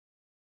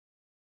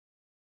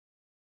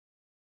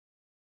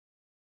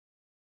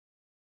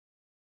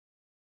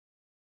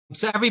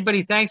So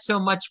everybody, thanks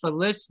so much for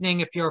listening.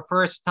 If you're a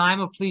first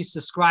timer, please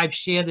subscribe,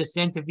 share this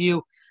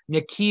interview.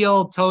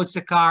 Nikhil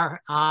Torsekar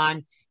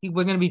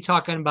we're going to be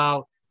talking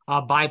about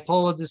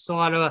bipolar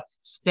disorder,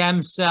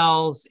 stem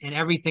cells, and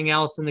everything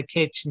else in the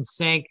kitchen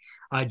sink.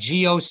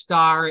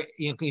 GIOSTAR,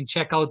 you can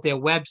check out their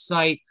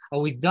website.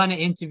 We've done an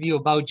interview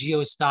about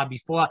GIOSTAR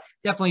before.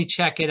 Definitely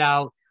check it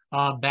out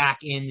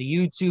back in the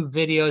YouTube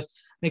videos.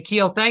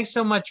 Nikhil, thanks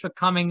so much for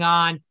coming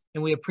on.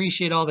 And we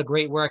appreciate all the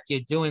great work you're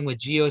doing with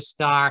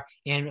GIOSTAR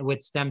and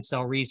with stem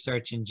cell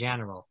research in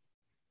general.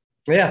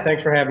 Yeah,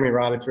 thanks for having me,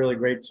 Rob. It's really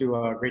great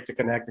to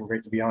connect and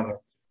great to be on here.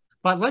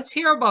 But let's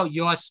hear about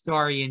your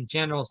story in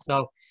general.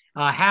 So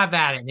have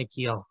at it,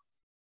 Nikhil.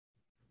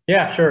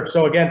 Yeah, sure.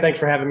 So again, thanks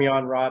for having me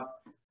on, Rob.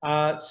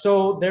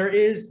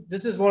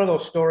 This is one of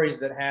those stories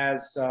that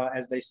has,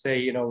 as they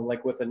say,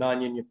 like with an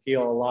onion, you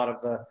peel a lot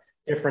of the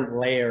different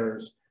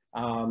layers.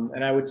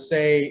 And I would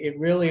say it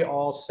really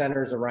all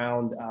centers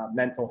around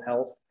mental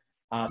health,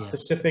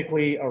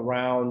 specifically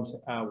around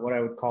what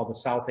I would call the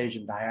South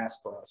Asian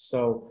diaspora.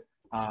 So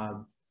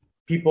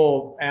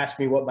people ask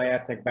me what my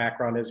ethnic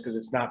background is because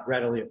it's not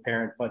readily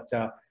apparent, but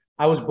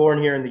I was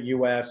born here in the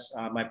US.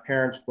 My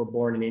parents were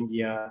born in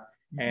India,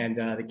 and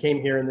they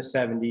came here in the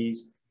 70s.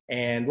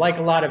 And like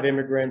a lot of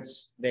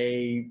immigrants,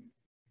 they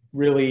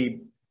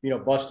really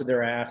busted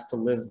their ass to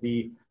live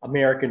the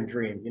American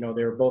dream.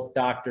 They were both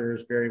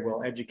doctors, very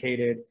well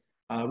educated,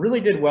 really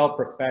did well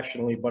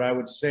professionally, but I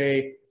would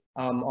say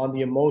on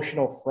the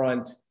emotional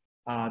front,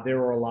 there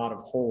were a lot of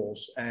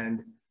holes.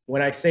 And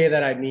when I say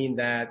that, I mean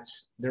that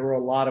there were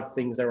a lot of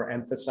things that were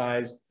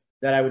emphasized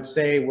that I would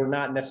say were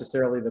not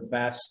necessarily the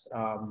best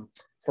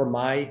for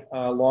my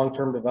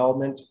long-term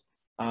development.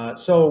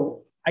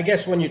 So I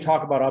guess when you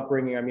talk about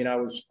upbringing, I mean, I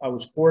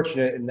was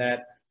fortunate in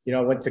that I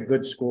went to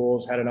good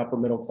schools, had an upper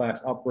middle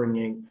class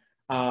upbringing.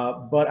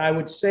 But I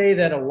would say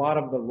that a lot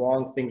of the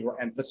wrong things were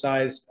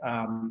emphasized,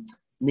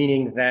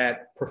 meaning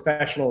that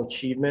professional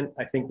achievement,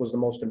 I think, was the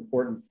most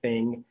important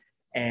thing.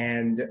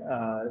 And,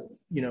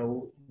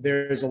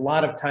 there's a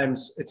lot of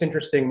times, it's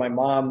interesting, my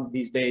mom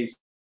these days,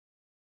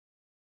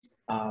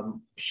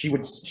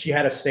 she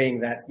had a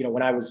saying that,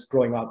 when I was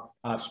growing up,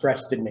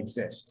 stress didn't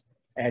exist.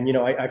 And,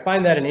 I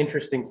find that an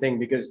interesting thing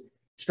because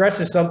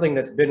stress is something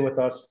that's been with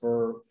us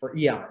for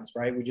eons,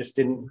 right? We just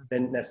didn't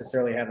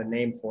necessarily have a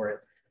name for it.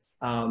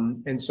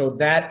 And so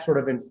that sort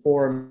of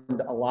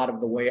informed a lot of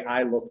the way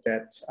I looked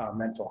at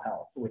mental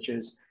health, which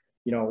is,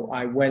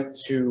 I went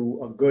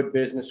to a good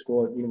business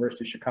school at the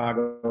University of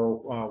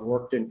Chicago,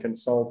 worked in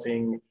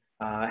consulting,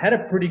 had a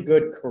pretty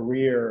good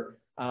career,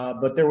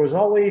 but there was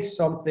always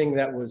something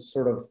that was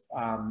sort of,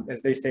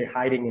 as they say,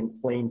 hiding in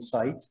plain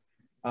sight.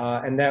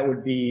 And that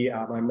would be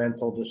my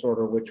mental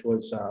disorder, which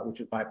is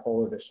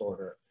bipolar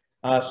disorder.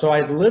 So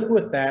I lived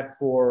with that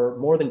for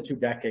more than 2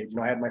 decades.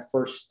 I had my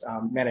first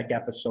manic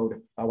episode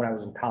when I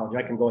was in college.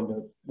 I can go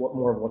into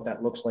more of what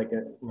that looks like,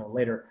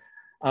 later.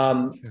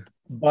 Sure.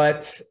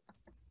 But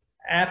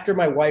after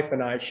my wife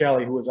and I,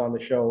 Shelly, who was on the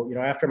show,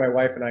 after my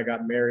wife and I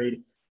got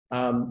married,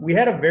 we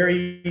had a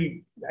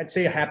very, I'd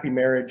say, a happy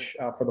marriage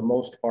for the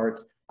most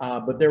part.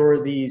 But there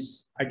were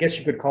these, I guess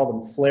you could call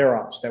them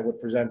flare-ups that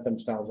would present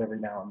themselves every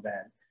now and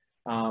then,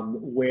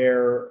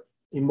 where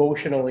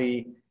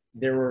emotionally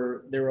there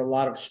were a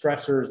lot of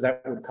stressors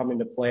that would come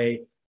into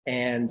play,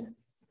 and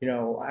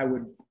I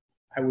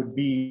would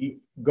be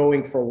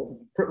going for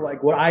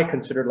like what I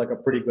considered like a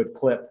pretty good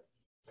clip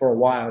for a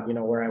while,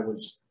 where I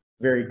was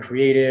very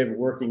creative,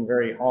 working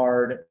very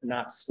hard,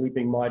 not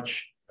sleeping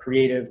much,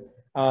 creative.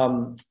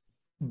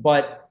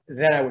 But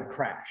then I would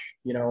crash,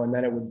 and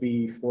then it would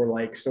be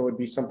so it'd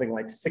be something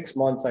like 6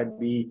 months I'd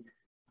be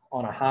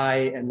on a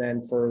high, and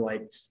then for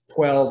like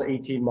 12,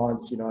 18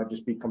 months, I'd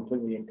just be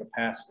completely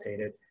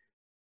incapacitated.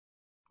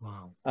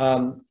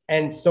 Wow.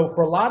 And so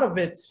for a lot of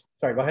it,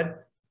 sorry, go ahead.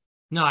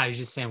 No, I was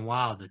just saying,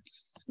 wow,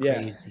 that's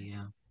crazy.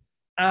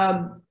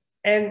 Yeah.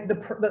 And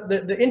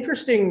the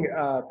interesting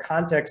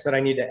context that I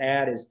need to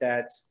add is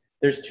that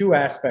there's 2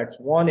 aspects.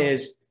 One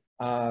is,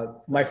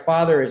 my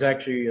father is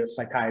actually a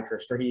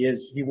psychiatrist, or he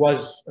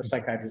was a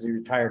psychiatrist. He's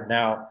retired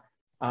now.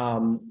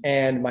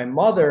 And my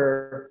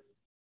mother,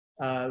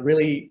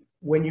 really,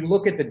 when you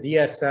look at the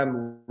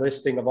DSM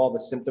listing of all the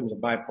symptoms of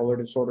bipolar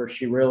disorder,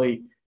 she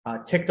really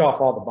ticked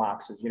off all the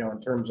boxes, in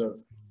terms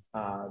of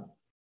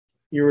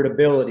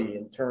irritability,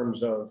 in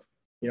terms of,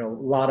 a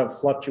lot of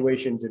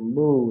fluctuations in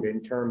mood,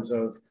 in terms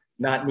of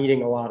not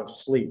needing a lot of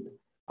sleep.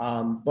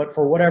 But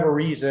for whatever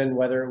reason,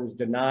 whether it was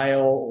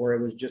denial or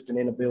it was just an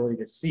inability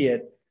to see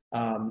it,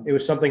 it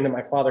was something that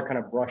my father kind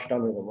of brushed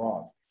under the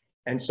rug.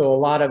 And so a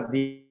lot of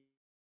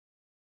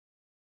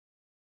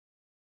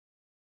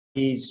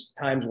these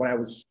times when I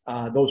was,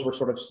 those were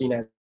sort of seen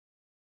as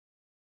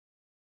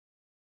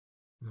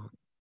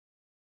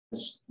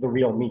the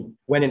real me.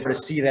 When to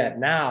see that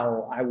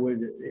now, it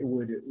would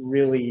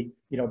really,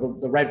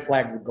 the red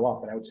flags would go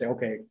up, and I would say,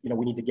 okay,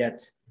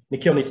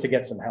 Nikhil needs to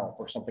get some help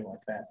or something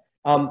like that.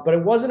 But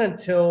it wasn't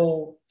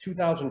until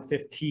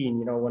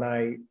 2015,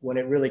 when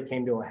it really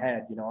came to a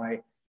head.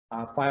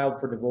 I filed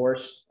for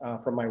divorce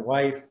from my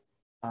wife.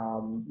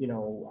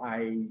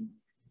 I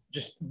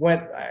just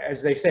went,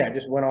 as they say, I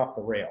just went off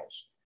the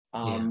rails.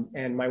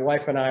 And my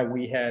wife and I,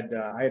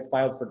 I had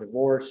filed for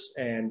divorce,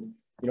 and,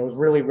 was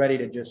really ready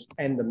to just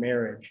end the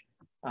marriage.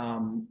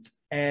 And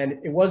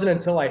it wasn't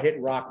until I hit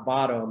rock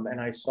bottom and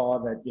I saw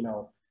that,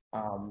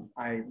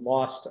 I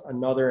lost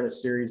another in a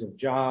series of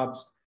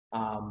jobs.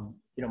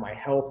 My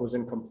health was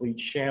in complete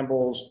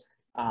shambles.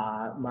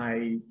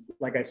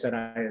 Like I said,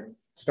 I had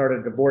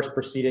started divorce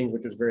proceedings,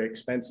 which was very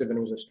expensive, and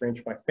it was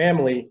estranged by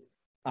family,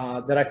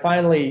 that I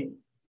finally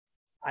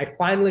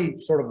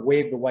sort of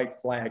waved the white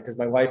flag, because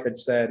my wife had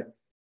said,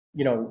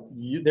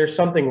 there's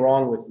something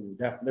wrong with you.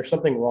 There's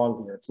something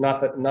wrong here. It's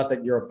not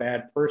that you're a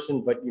bad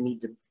person, but you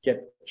need to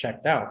get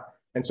checked out.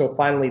 And so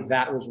finally,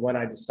 that was when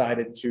I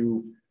decided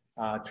to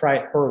try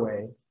it her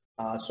way.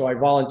 So I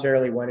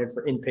voluntarily went in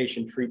for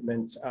inpatient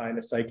treatment in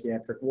a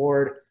psychiatric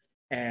ward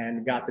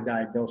and got the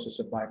diagnosis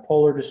of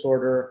bipolar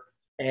disorder.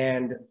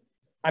 And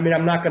I mean,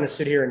 I'm not going to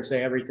sit here and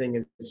say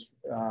everything is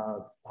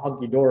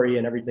hunky-dory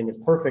and everything is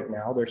perfect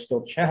now. There's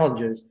still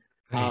challenges.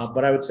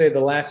 But I would say the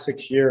last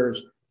 6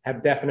 years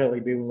have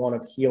definitely been one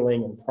of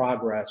healing and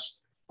progress.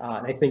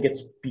 And I think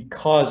it's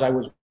because I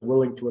was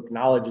willing to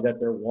acknowledge that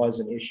there was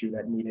an issue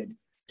that needed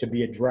to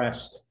be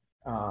addressed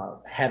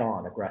head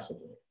on,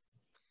 aggressively.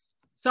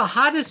 So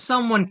how does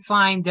someone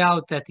find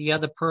out that the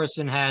other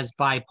person has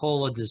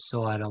bipolar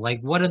disorder?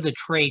 Like, what are the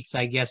traits,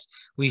 I guess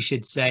we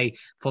should say,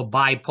 for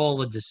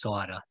bipolar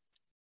disorder?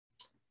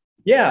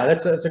 Yeah,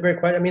 that's a great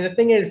question. I mean, the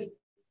thing is,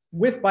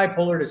 with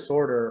bipolar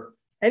disorder,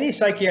 any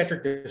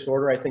psychiatric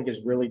disorder, I think,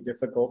 is really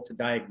difficult to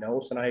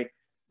diagnose. And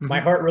my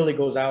heart really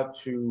goes out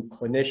to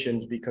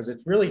clinicians, because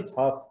it's really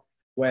tough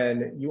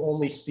when you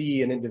only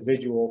see an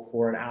individual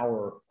for an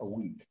hour a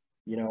week,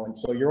 and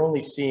so you're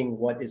only seeing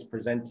what is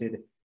presented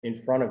in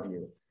front of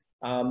you.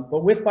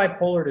 But with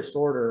bipolar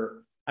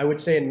disorder, I would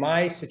say in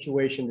my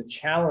situation, the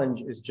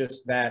challenge is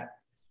just that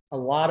a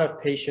lot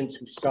of patients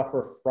who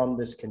suffer from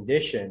this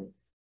condition,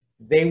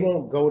 they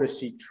won't go to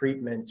seek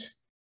treatment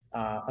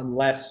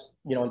unless,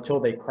 until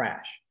they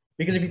crash.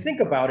 Because if you think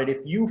about it, if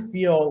you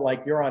feel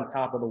like you're on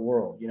top of the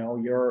world,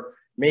 you're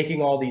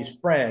making all these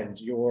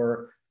friends,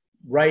 you're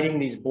writing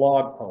these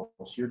blog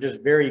posts, you're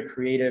just very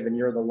creative and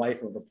you're the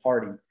life of the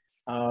party.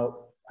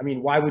 I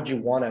mean, why would you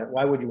want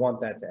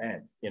that to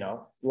end? A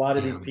lot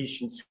of these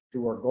patients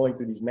who are going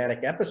through these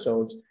manic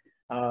episodes,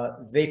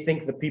 they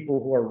think the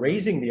people who are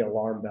raising the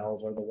alarm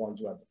bells are the ones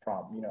who have the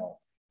problem.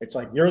 It's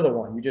like, you're the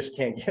one, you just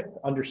can't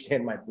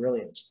understand my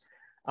brilliance.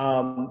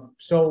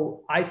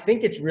 So I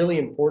think it's really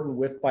important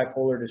with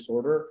bipolar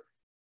disorder.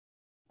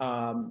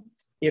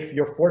 If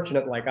you're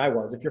fortunate, like I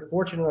was, if you're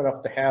fortunate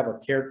enough to have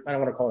I don't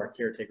want to call her a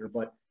caretaker,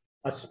 but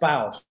a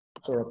spouse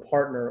or a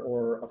partner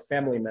or a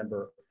family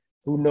member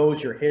who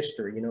knows your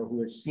history,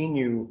 who has seen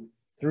you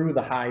through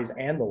the highs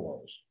and the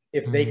lows,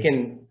 if they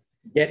can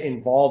get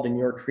involved in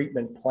your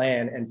treatment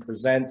plan and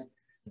present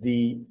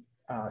the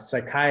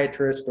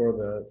psychiatrist or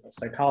the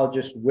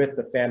psychologist with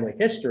the family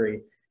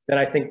history, then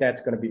I think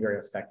that's going to be very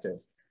effective.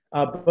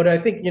 But I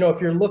think,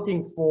 if you're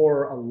looking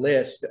for a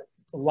list,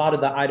 a lot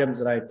of the items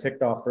that I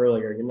ticked off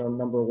earlier,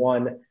 number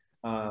one,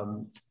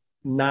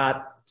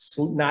 not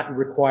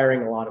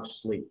requiring a lot of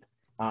sleep.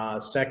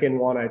 Second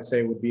one, I'd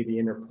say, would be the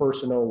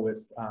interpersonal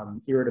with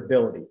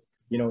irritability.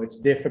 It's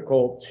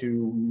difficult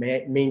to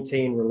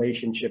maintain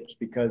relationships,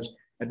 because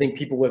I think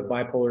people with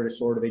bipolar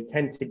disorder, they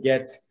tend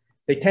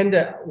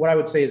to, what I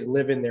would say is,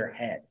 live in their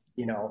head,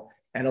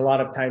 and a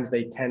lot of times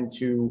they tend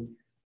to,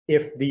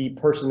 if the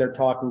person they're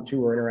talking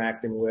to or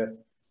interacting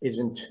with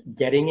isn't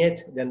getting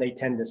it, then they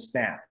tend to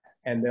snap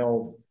and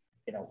they'll,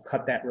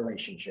 cut that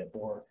relationship,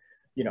 or,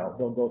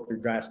 they'll go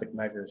through drastic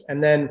measures.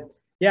 And then,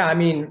 yeah, I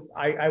mean,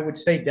 I would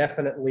say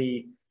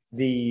definitely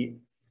the,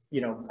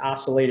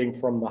 oscillating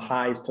from the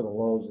highs to the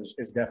lows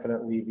is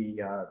definitely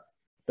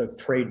the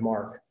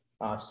trademark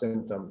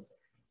symptom.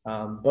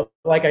 But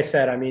like I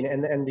said, I mean,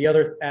 and the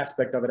other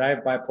aspect of it, I have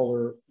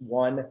bipolar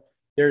 1.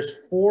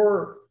 There's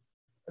four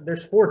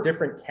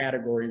different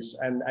categories,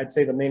 and I'd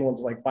say the main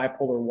ones, like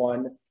bipolar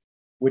 1,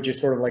 which is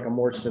sort of like a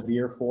more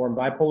severe form.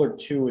 Bipolar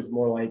 2 is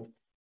more like,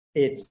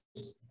 it's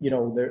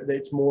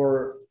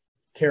more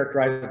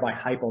characterized by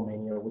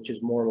hypomania, which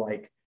is more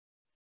like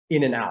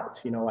in and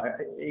out.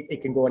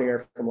 It can go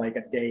anywhere from like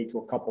a day to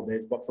a couple of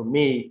days. But for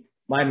me,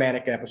 my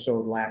manic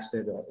episode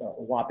lasted a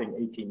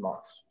whopping 18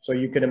 months. So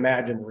you can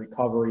imagine the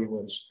recovery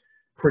was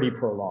pretty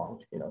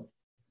prolonged,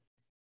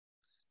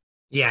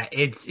 Yeah,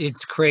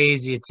 it's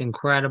crazy. It's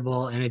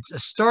incredible. And it's a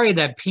story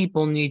that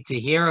people need to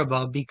hear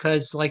about,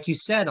 because like you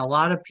said, a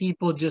lot of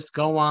people just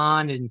go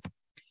on and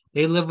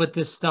they live with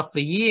this stuff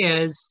for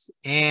years,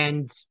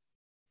 and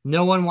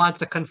no one wants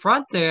to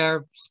confront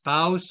their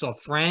spouse or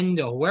friend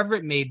or whoever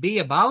it may be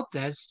about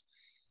this.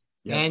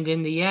 Yep. And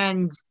in the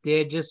end,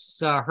 they're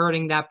just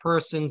hurting that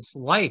person's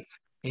life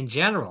in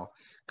general,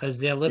 because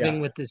they're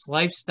living with this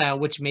lifestyle,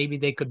 which maybe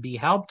they could be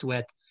helped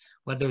with,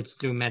 whether it's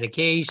through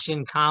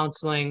medication,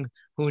 counseling,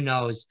 who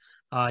knows.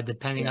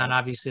 depending on,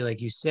 obviously,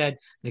 like you said,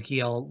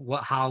 Nikhil,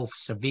 how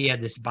severe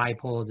this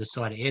bipolar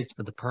disorder is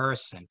for the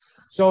person.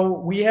 So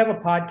we have a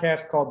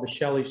podcast called The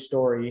Shelly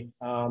Story,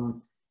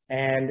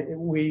 and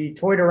we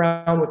toyed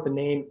around with the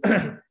name.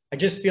 I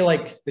just feel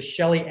like the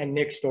Shelly and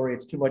Nick story,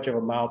 it's too much of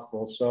a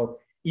mouthful. So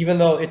even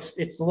though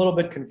it's a little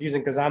bit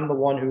confusing because I'm the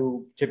one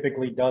who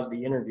typically does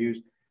the interviews,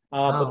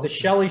 but the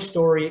Shelly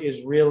story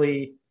is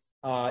really,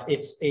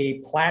 it's a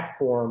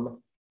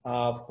platform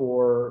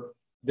for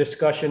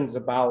discussions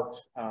about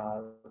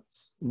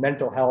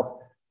mental health,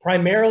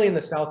 primarily in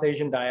the South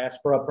Asian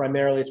diaspora.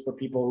 Primarily, it's for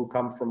people who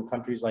come from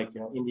countries like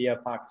India,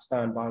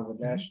 Pakistan,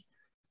 Bangladesh.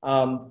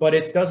 But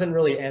it doesn't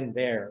really end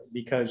there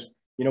because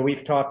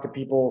we've talked to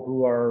people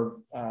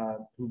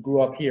who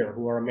grew up here,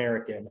 who are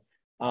American,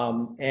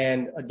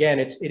 and again,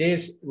 it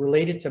is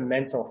related to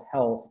mental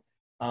health,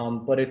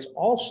 but it's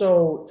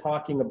also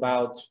talking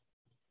about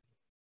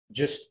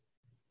just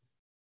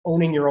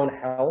owning your own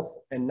health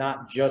and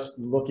not just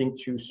looking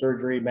to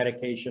surgery,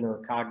 medication, or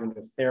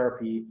cognitive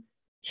therapy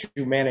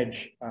to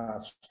manage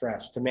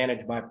stress, to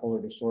manage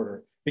bipolar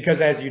disorder. Because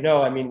as you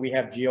know, I mean, we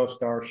have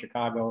GIOSTAR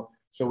Chicago,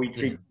 so we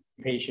treat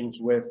patients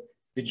with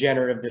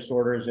degenerative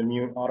disorders,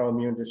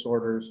 autoimmune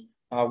disorders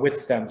with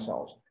stem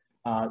cells.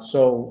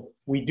 So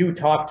we do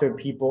talk to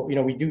people,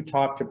 we do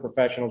talk to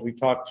professionals. We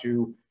talk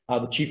to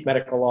the chief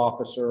medical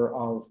officer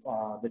of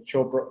the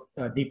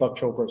Deepak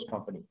Chopra's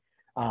company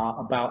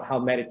about how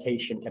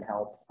meditation can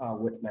help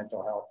with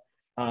mental health.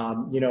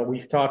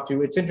 We've talked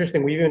to, it's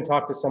interesting, we've even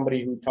talked to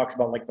somebody who talks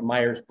about like the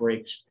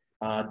Myers-Briggs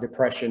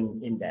depression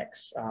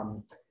index.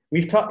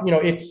 We've talked,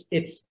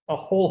 it's a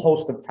whole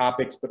host of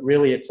topics, but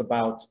really it's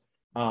about,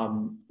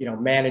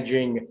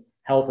 managing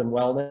health and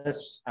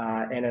wellness.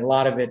 And a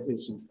lot of it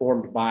is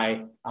informed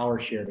by our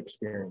shared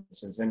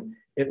experiences. And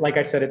like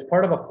I said, it's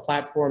part of a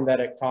platform that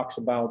it talks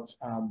about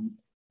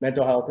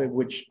mental health,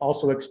 which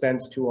also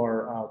extends to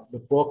the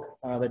book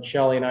that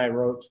Shelly and I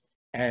wrote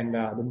and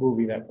the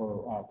movie that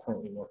we're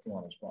currently working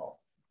on as well.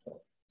 So.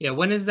 Yeah,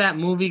 when is that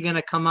movie going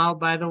to come out,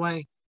 by the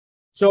way?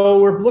 So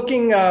we're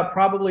looking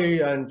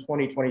probably in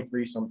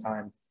 2023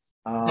 sometime.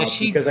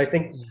 Because I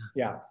think,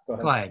 go ahead.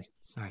 Go ahead.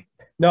 Sorry.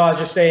 No, I was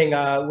just saying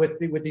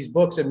with these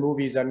books and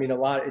movies, I mean,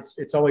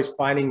 it's always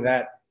finding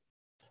that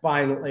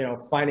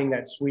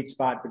sweet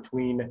spot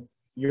between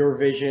your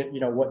vision,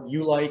 what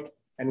you like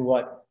and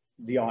what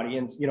the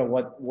audience,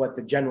 what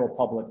the general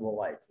public will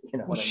like.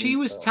 Well, she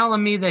was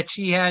telling me that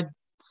she had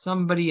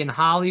somebody in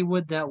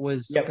Hollywood that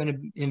was going to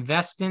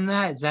invest in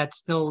that. Is that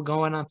still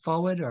going on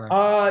forward, or?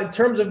 In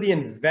terms of the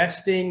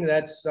investing,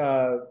 that's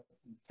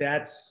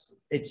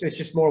it's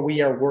just more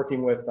we are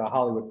working with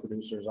Hollywood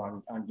producers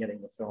on getting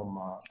the film.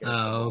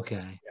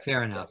 Okay,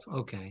 fair enough.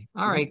 Okay,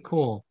 all right,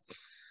 cool.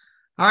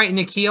 All right,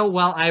 Nikhil.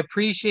 Well, I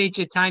appreciate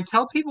your time.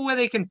 Tell people where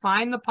they can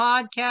find the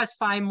podcast,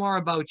 find more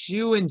about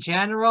you in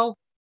general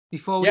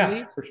before we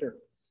leave.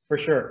 For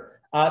sure.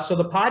 So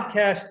the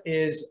podcast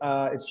is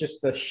it's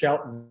just the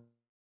Shelly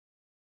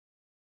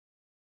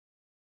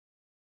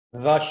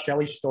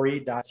Story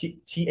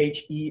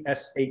THESHELLY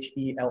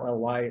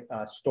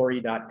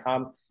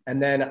story.com,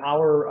 and then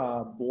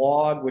our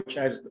blog, which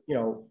has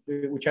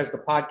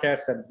the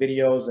podcast, that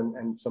videos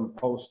and some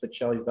posts that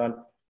Shelly's done,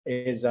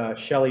 is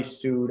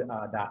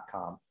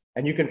ShellySood.com.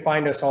 And you can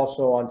find us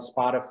also on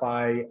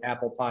Spotify,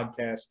 Apple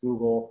Podcasts,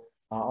 Google,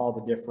 all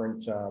the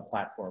different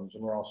platforms,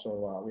 and we're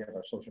also we have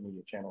our social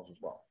media channels as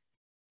well.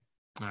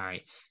 All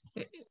right,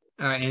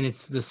 and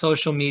it's the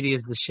social media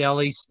is the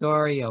Shelly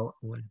Story.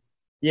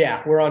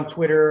 Yeah, we're on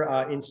Twitter,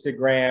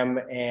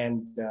 Instagram,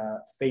 and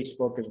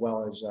Facebook, as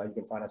well as you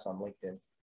can find us on LinkedIn.